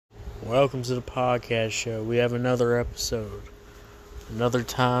Welcome to the podcast show. We have another episode. Another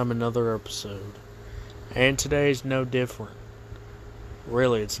time, another episode. And today's no different.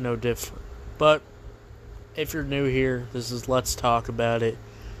 Really, it's no different. But, if you're new here, this is Let's Talk About It.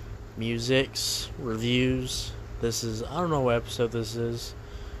 MUSIX REVIEWS. This is, I don't know what episode this is.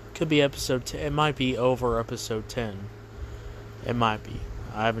 Could be episode 10. It might be over episode 10. It might be.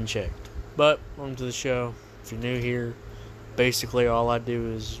 I haven't checked. But, welcome to the show. If you're new here, basically all I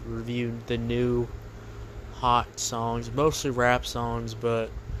do is review the new hot songs, mostly rap songs, but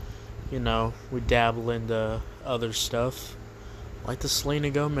we dabble into other stuff like the Selena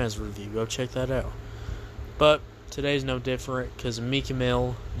Gomez review. Go check that out. But today's no different because Meek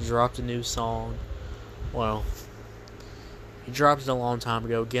dropped a new song. Well, he dropped it a long time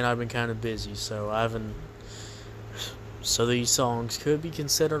ago. Again, I've been kind of busy, so these songs could be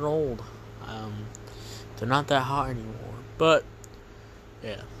considered old. They're not that hot anymore. But,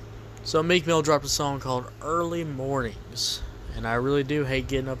 yeah. So, Meek dropped a song called Early Mornings. And I really do hate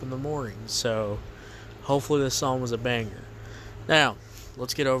getting up in the morning. So, hopefully this song was a banger. Now,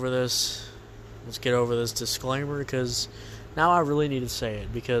 let's get over this. Let's get over this disclaimer. Because now I really need to say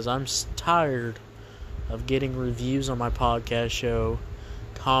it. Because I'm tired of getting reviews on my podcast show.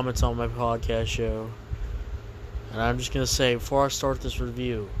 Comments on my podcast show. And I'm just going to say, before I start this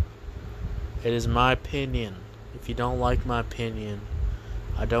review, it is my opinion. If you don't like my opinion,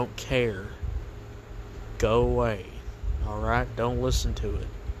 I don't care. Go away. Alright? Don't listen to it.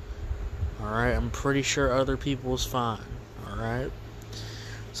 Alright? I'm pretty sure other people's fine. Alright?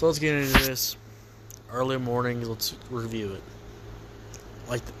 So let's get into this. Early mornings, let's review it.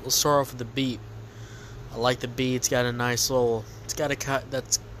 Let's start off with the beat. I like the beat. It's got a nice little... It's got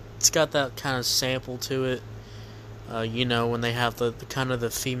that kind of sample to it. When they have the kind of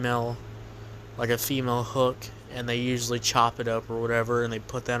the female... like a female hook, and they usually chop it up or whatever, and they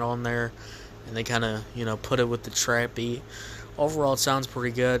put that on there, and they kind of, put it with the trap beat. Overall, it sounds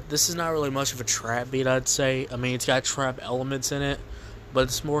pretty good. This is not really much of a trap beat, I'd say. I mean, it's got trap elements in it, but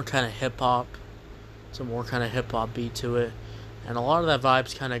it's more kind of hip-hop. It's a more kind of hip-hop beat to it, and a lot of that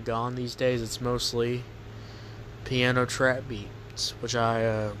vibe's kind of gone these days. It's mostly piano trap beats, which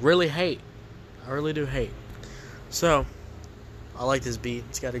I really hate. I really do hate. So, I like this beat.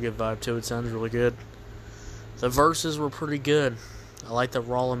 It's got a good vibe to it. It sounds really good. The verses were pretty good. I like the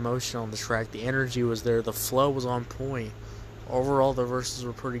raw emotion on the track. The energy was there. The flow was on point. Overall, the verses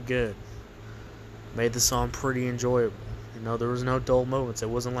were pretty good. Made the song pretty enjoyable. There was no dull moments. It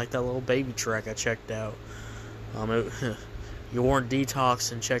wasn't like that little baby track I checked out. You weren't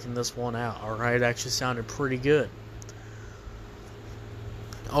detoxing checking this one out. Alright, it actually sounded pretty good.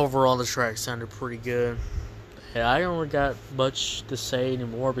 Overall, the track sounded pretty good. Yeah, I don't really got much to say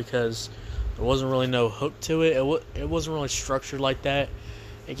anymore because there wasn't really no hook to it. It wasn't really structured like that.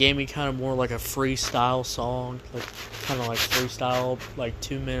 It gave me kind of more like a freestyle song, kind of like freestyle, like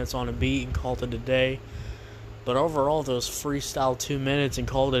 2 minutes on a beat and called it a day. But overall, those freestyle 2 minutes and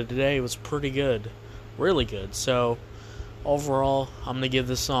called it a day was pretty good, really good. So overall, I'm gonna give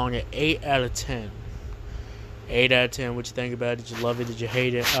this song an 8 out of 10. 8 out of 10. What you think about it? Did you love it? Did you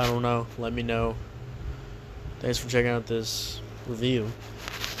hate it? I don't know. Let me know. Thanks for checking out this review.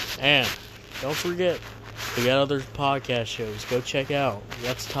 And don't forget, we got other podcast shows. Go check out.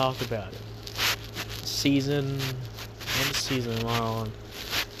 Let's Talk About It. What season am I on?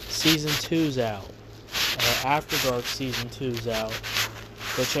 Season 2's out. After Dark Season 2's out.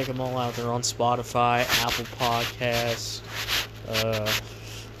 Go check them all out. They're on Spotify, Apple Podcasts,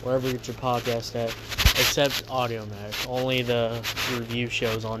 wherever you get your podcast at. Except AudioMac. Only the review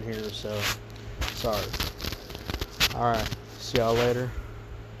show's on here, so sorry. Alright, see y'all later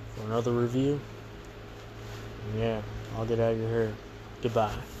for another review. Yeah, I'll get out of your hair.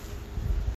 Goodbye.